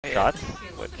shots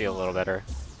would feel a little better.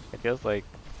 It feels like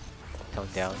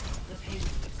toned down.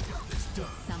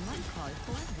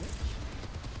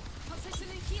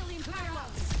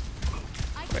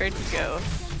 Where'd you go?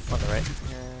 On the right.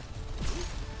 Yeah.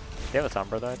 They have a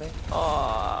Sombra though, I think.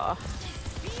 Aww.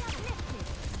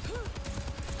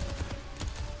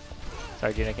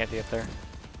 Sorry, Geena, can't be up there.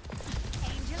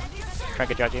 Try and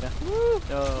get you out, Geena. Woo.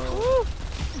 No. Woo.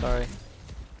 Sorry.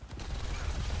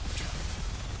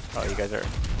 Oh, you guys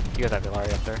have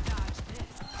Ilaria up there.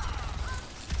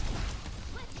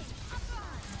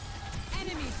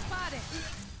 Enemy spotted.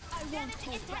 I won't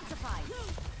hold back.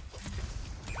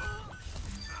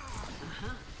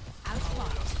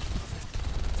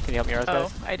 Can you help me, Rose, Oh,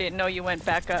 guys? I didn't know you went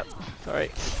back up.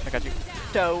 Sorry, I got you.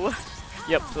 Doe.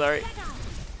 Yep, sorry.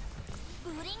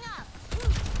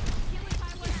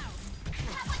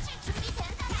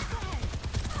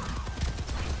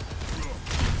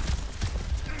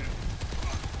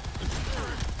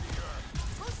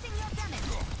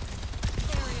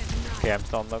 Okay, I'm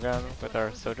still on low ground with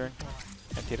our Sojourn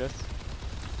and Titos.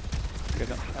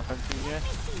 Good, I'm coming to you guys.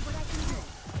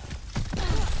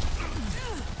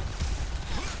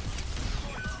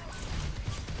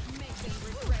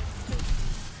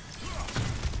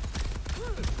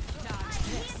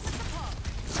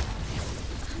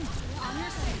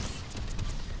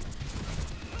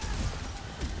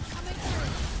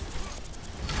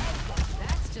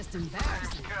 That's just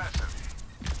embarrassing.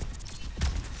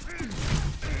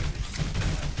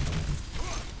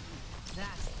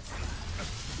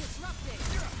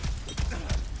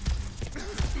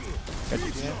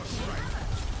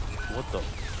 What the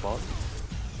fuck?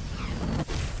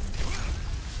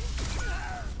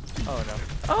 Oh no.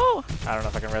 Oh! I don't know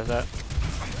if I can res that.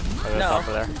 Oh, there's No.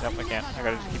 over there. Yep, I can't. I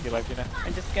gotta just keep you alive, Geena.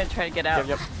 I'm just gonna try to get out.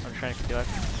 Yep, I'm trying to keep you alive.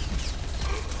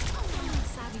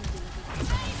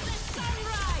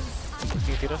 Can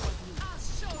you feed us?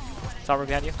 Sombra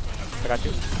behind you. I got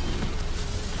you.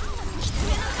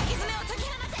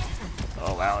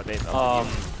 Oh wow, they melted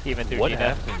you. Even through what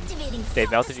Geena. happened? They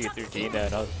melted you through Geena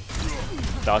and I was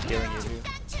dog healing you too.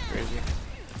 Crazy.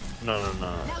 No.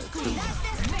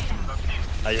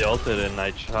 I ulted and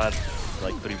I shot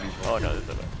like 3 people. Oh no, there's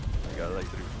a I got like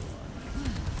 3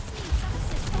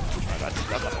 I got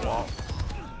stuck on the wall.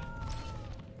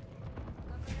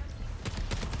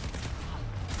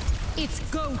 It's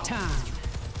go time.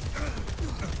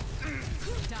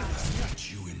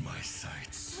 Got you in my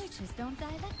sights. Witches don't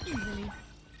die that easily.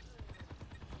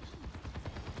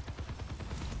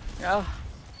 Oh,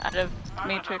 out of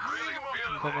Matrix.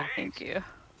 I'm coming. Thank you.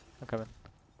 I'm coming.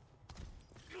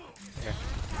 Here.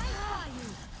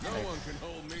 No one can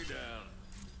hold me down.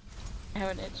 I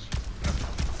have an itch.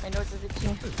 My nose is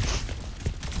itching.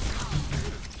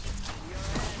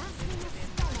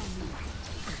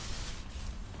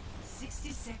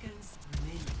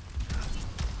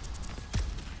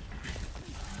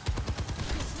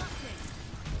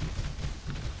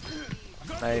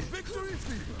 Nice.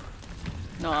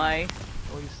 No, I.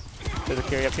 There's a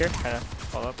carry up here. Kinda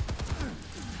follow up.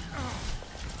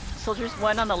 Soldiers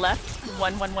 1 on the left.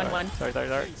 One. Sorry.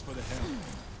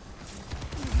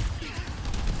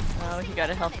 Oh, he got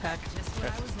a health pack.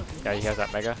 Okay. Yeah, he has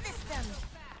that mega.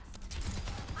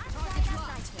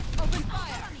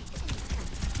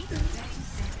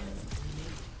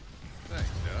 Thanks,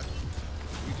 Doc.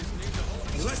 We just need to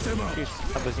hold. Let them out. Jeez,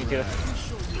 I'm losing to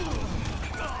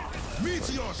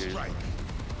Meteor strike.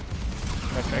 I'm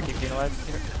gonna try to keep Geena alive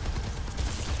here.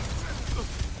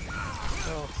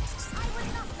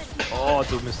 Oh,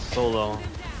 dude, missed so long.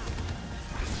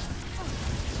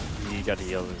 You gotta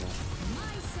yell at him.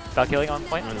 Dog healing on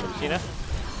point. Geena.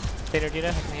 Stay near Geena.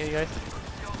 I can heal you guys.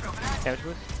 Damage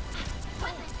boost.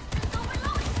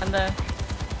 And the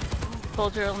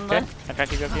soldier on the Okay. left. I'm trying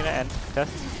to keep you up, Geena, and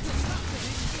test.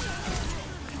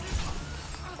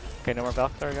 Okay, no more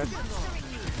Valk. Sorry, guys.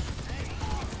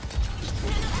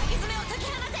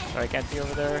 Sorry, I can't see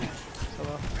over there.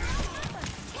 Solo.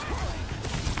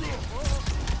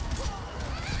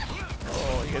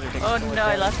 Oh, you guys are taking Oh so much no, I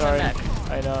damage. lost my Sorry. mech.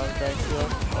 I know, I'm trying to heal.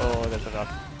 Oh, that's enough.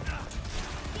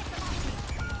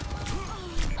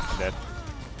 I'm dead.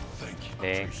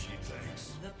 Dang.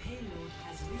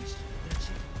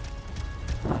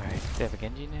 Alright, they have a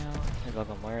Genji now. Maybe I'll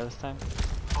go Moira this time.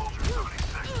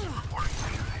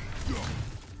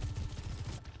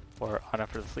 Or on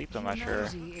after the sleep, I'm not sure.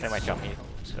 They might jump me,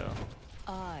 so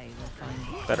I will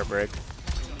find better break.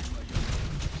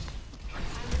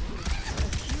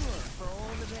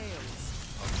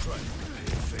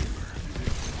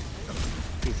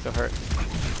 He's still hurt.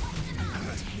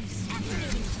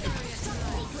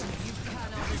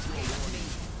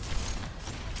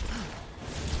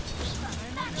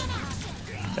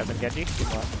 7 Genji. Keep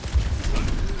him on.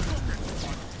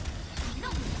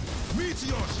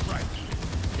 Meteor strike.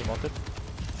 Team ulted.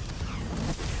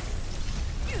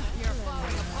 You're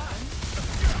falling apart.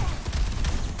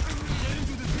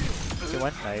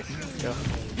 2-1. Nice. Go.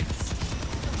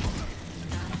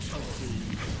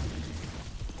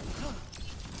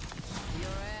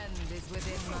 Your end is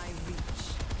within my reach.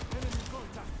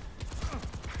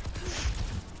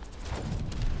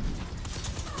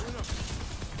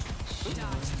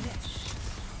 Start this.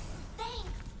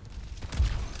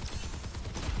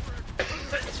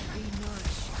 Be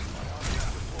nourished.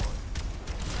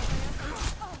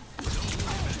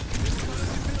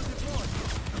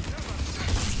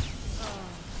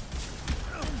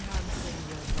 Enhancing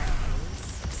your vitals.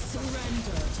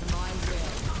 Surrender to my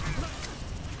will.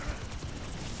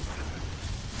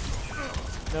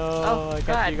 No, Oh, I can't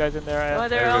God. see you guys in there. Oh,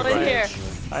 they're all in Everybody. here.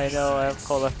 I know, I have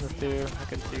cold lessons too. I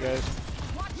can see you guys.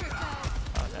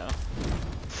 Oh no.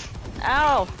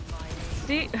 Ow!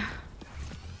 See?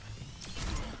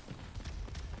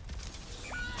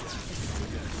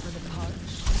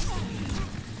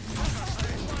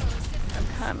 I'm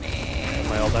coming.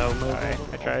 My ult out. Alright,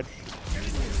 I tried.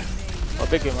 Oh,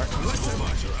 big gamer. Oh,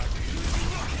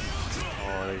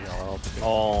 there's no ult.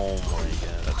 Oh my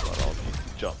god, that's what ult.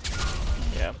 Jump.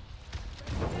 Yeah,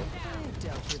 I've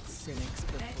dealt with cynics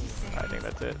before. I think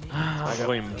that's it. I'm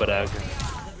going brag.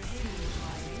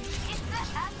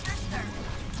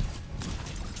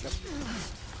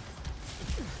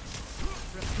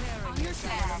 Preparing your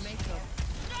cellular makeup.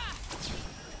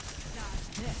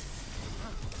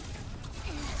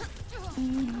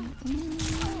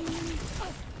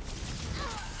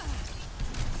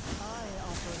 I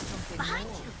offer something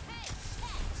more.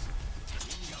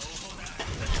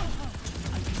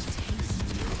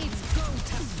 It's go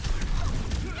time.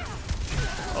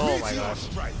 Oh my gosh.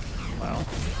 Strike. Wow.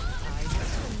 I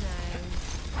listen now.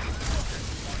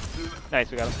 Nice,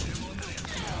 we got him.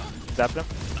 Zapped him.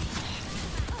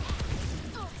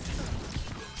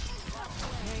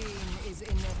 Pain is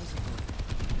inevitable.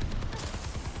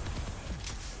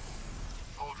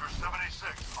 Soldier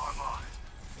 76 online.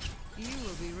 You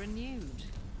will be renewed.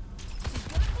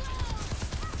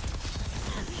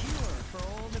 A cure for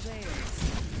all the veils.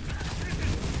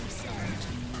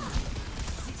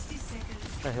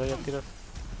 I heal you up, Titos.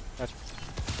 Gotcha.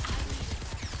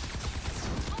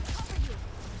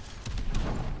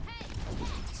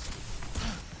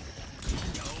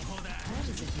 What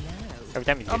is it now? Every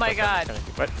time you Oh my God.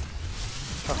 What?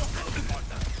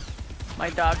 My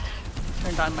dog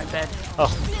turned on my bed. Oh.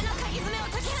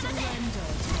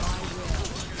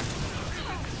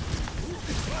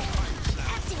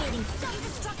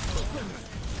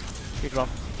 Huge bomb.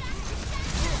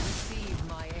 Receive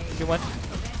my aid. 2-1.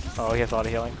 Oh, he has a lot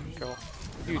of healing. Careful.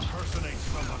 Huge. Impersonate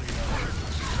somebody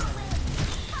else.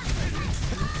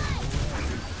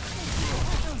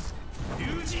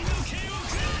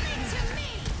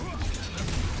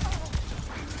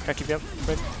 Can I keep you up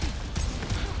quick?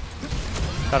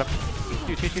 Got him.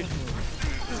 Huge, huge, huge.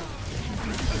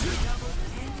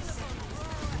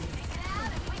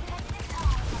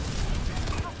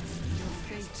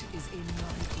 Fate is in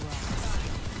my grasp.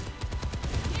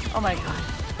 Oh my God.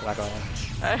 Get back on.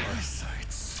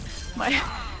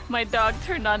 My dog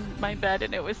turned on my bed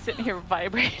and it was sitting here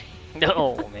vibrating.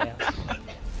 No, man.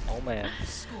 Oh, man.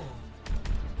 Score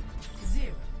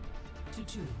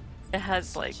 0-2. It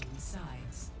has like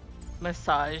Sides.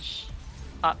 massage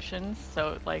options,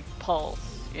 so like pulse,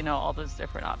 you know, all those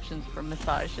different options for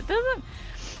massage. It doesn't,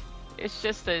 it's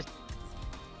just a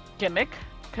gimmick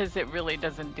because it really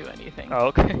doesn't do anything. Oh,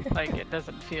 okay. Like it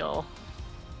doesn't feel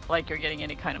like you're getting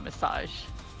any kind of massage.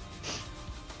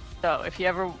 So if you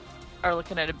ever are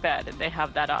looking at a bed and they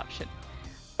have that option,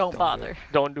 don't bother.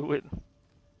 Don't do it.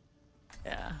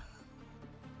 Yeah.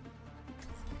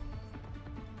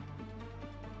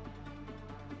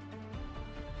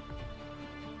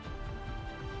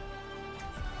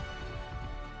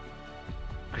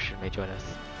 Christian may join us.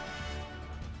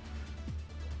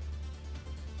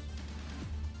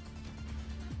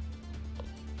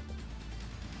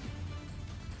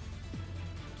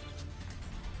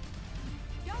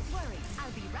 Don't worry,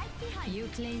 I'll be right behind You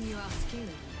claim you are skilled.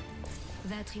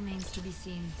 That remains to be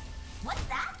seen. What's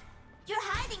that? You're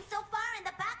hiding so far in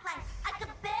the backline, I could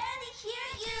barely hear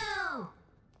you!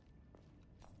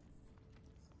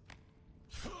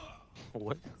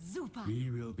 What? Zupa. We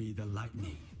will be the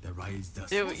lightning that rise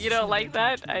the You don't like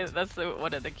that? That's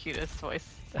one of the cutest voices.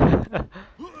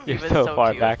 You're was so so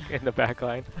far cute. back in the back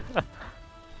line. I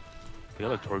feel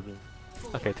like Torben.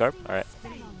 Okay, Torp. Alright.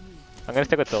 I'm gonna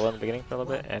stick with Solo in the beginning for a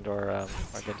little bit, and or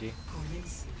Genji.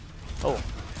 Oh.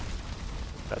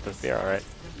 That's a spear, alright.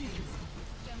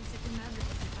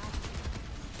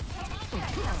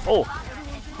 Oh!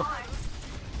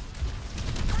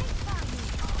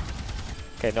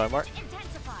 Okay, no more.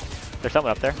 There's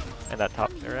someone up there in that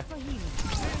top area.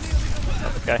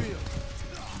 That's this guy.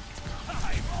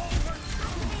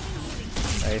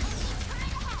 Nice.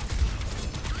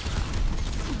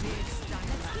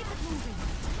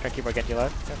 Try to keep our Genji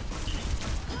alive. Okay.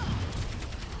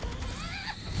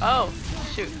 Oh,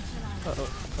 shoot. Uh-oh,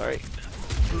 sorry.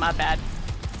 My bad.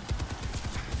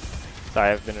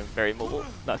 Sorry, I've been very mobile.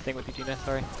 Not staying with you, Geena,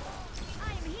 sorry.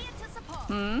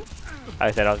 Hmm?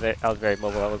 I said I was very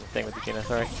mobile, I wasn't staying with you, Geena,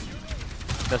 sorry.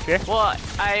 No spear? Well,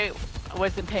 I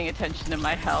wasn't paying attention to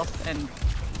my health, and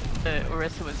the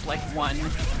Orisa was like 1.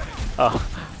 Oh.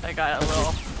 I got a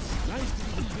little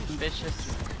ambitious.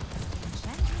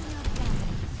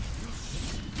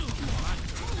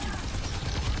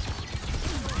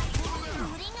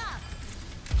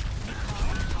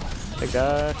 Big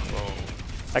dash.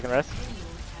 I can rest.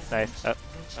 Nice. Oh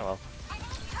well.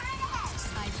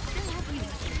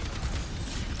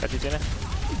 Got you, Geena?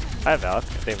 I have Valk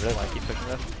if they really want to keep pushing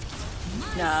this.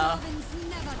 No.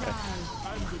 Okay.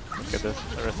 Let's get this.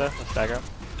 Orisa, let's stagger him.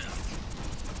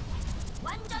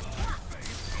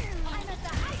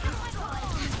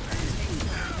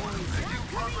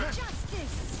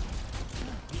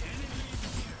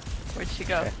 Where'd she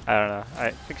go? Okay. I don't know. I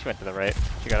think she went to the right.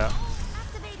 She got out.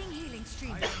 Activating healing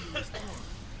stream.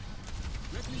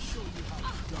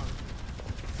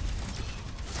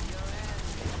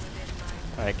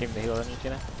 Alright, give me the heal on you,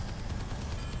 Geena.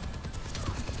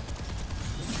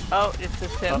 Oh, it's the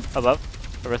sim. Oh, above.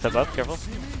 Orisa above, careful.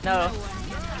 No.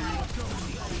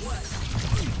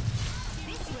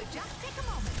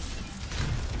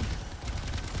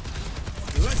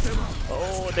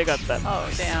 Oh, they got that. Oh,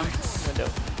 damn. Window.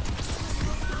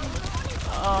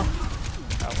 Oh.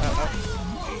 Ow, ow, ow.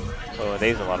 Oh, they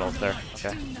use a lot of ult there.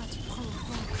 Okay.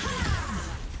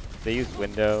 They use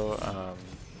window,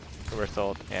 reverse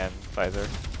ult, and visor.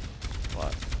 A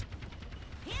lot.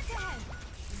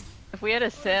 If we had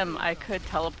a sim, I could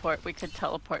teleport. We could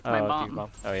teleport my bomb.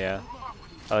 Oh yeah.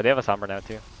 Oh, they have a Sombra now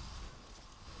too.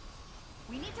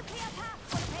 We need to clear a path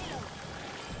for the payload.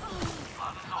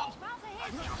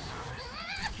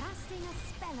 Casting a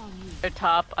spell on you. They're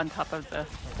top, on top of the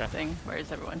Okay. thing. Where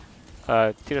is everyone?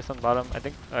 Titos on the bottom. I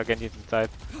think Genji's inside.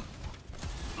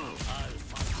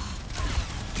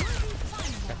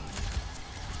 Okay.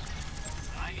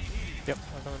 Yep,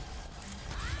 I'm coming.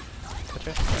 Touch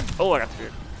it. Oh, I got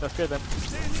speared. That's good then.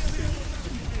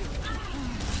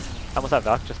 I almost have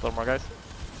Valk, just a little more guys.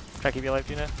 Try to keep you alive,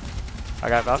 Geena. I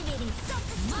got Valk.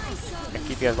 Can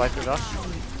keep you guys alive through Valk.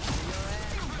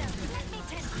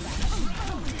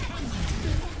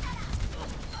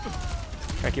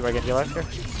 Try to keep our Genji alive here.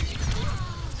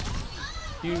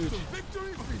 Huge.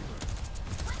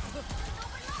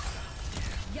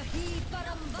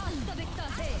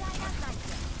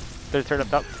 Third turret up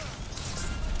top.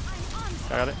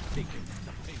 I got it.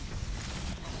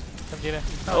 Come, Geena.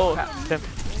 Oh, Tim.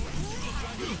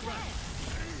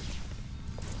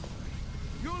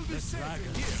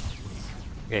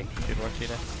 Okay, good work,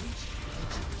 Geena.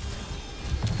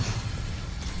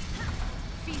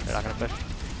 They're not gonna push.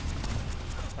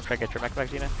 I'm trying to get your mech back,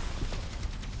 Geena.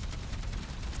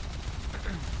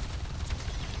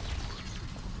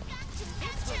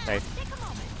 Nice.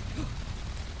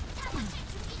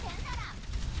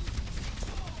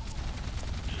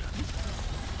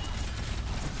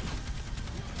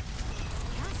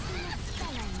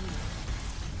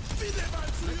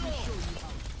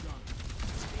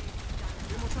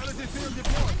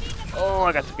 Oh,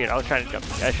 I got speared. I was trying to jump.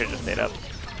 I should have just stayed up.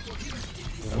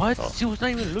 What? Oh. She was not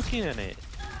even looking at it.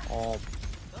 Oh.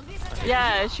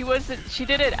 yeah, she wasn't. She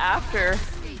did it after.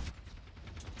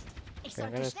 Okay,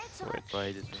 I'm gonna switch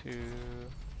Right. to...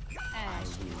 I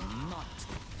will not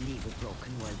leave a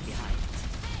broken world behind.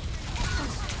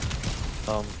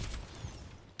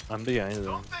 I'm behind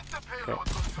them. Okay.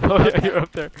 Oh yeah, you're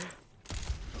up there.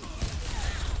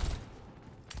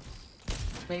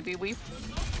 Maybe we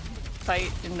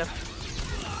fight in the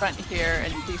front here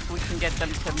and see if we can get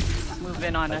them to move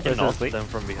in on I us. can There's no knock sleep. them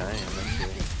from behind. Let's see.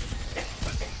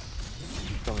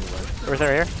 Tell me what. Where's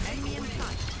there here?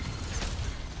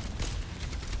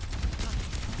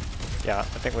 Yeah, I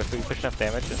think if we push enough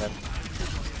damage and then...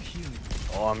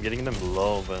 Oh, I'm getting them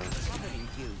low, but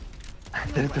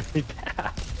they're really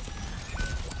bad.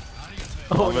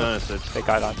 Oh, I'm no. gonna switch. They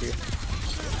got onto you.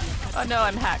 Oh no,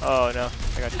 I'm hacked. Oh no,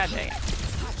 I got you. God dang it.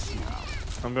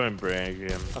 I'm gonna break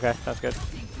him. Okay, that's good.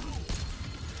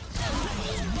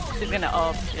 She's gonna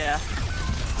ult, yeah.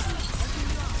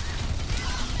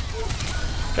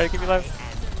 Try to keep me alive.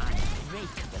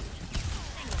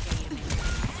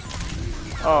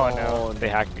 Oh no, they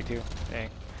hacked me too. Dang.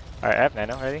 Alright, I have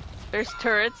nano already. There's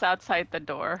turrets outside the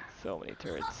door. So many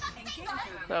turrets.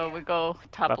 So we go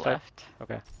top Left side? left.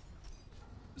 Okay.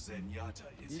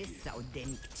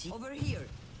 Over here.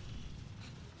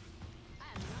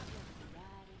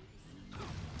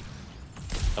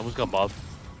 I almost got Bob.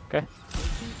 Okay.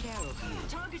 Taking care of you.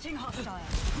 Targeting hostile.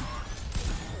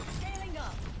 Scaling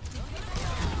up.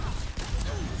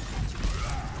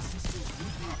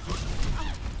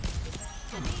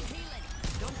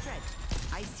 Don't fret.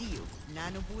 I see you.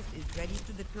 Nano boost is ready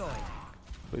to deploy.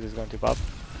 Who's this going to, Bob?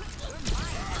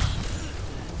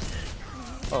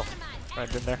 Oh,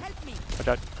 right in there. Watch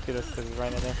out, Titos, because he's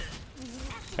right in there.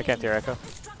 I can't hear Echo.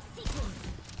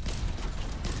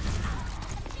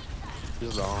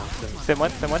 He's long. Sim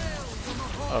one, Sim one.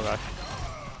 Oh gosh.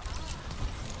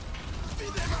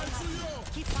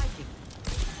 Keep fighting.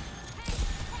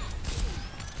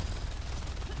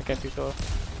 I can't do solo.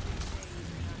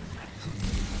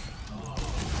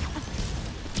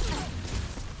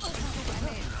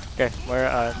 Okay,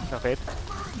 we're no fade.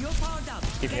 You're powered up.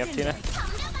 Keep me up, Tina.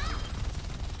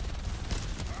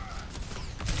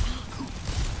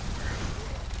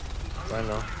 Right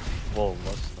now. Whoa,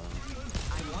 what's that?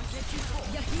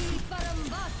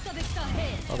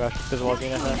 Oh gosh, there's a wall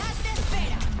Geena there.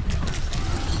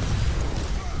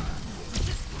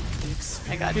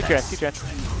 I got Two that. trans, two trans.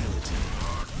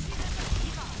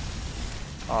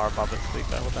 Oh, our Bob was asleep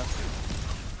that whole time.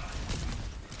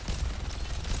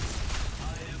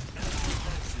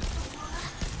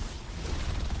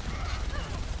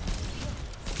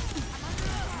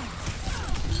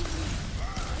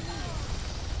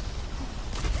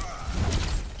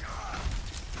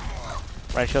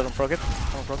 Right shield and broken.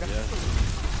 Almost broken. Yeah.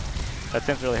 That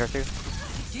seems really hurt too.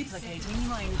 Duplicating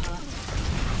mine heart.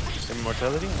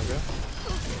 Immortality? Okay.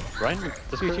 Ryan,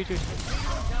 this Shoot.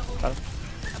 Got him.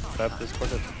 Grab this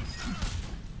quartet.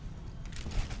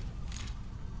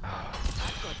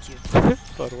 Got you.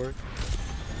 That'll work.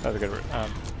 That was a good work.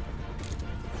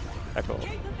 Echo. My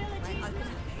ultimate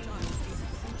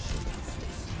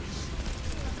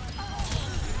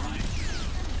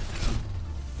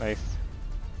Nice.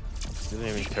 He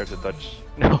didn't even care to touch.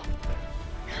 No.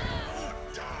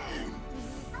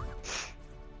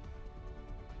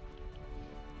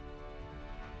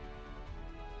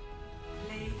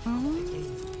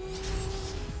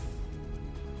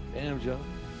 Damn, Joe.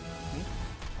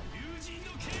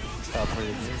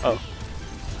 Oh.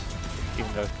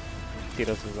 Even though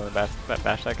Titos was going to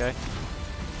bash that guy.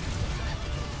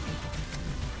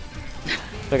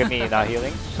 Look at me not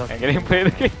healing and getting played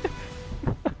again.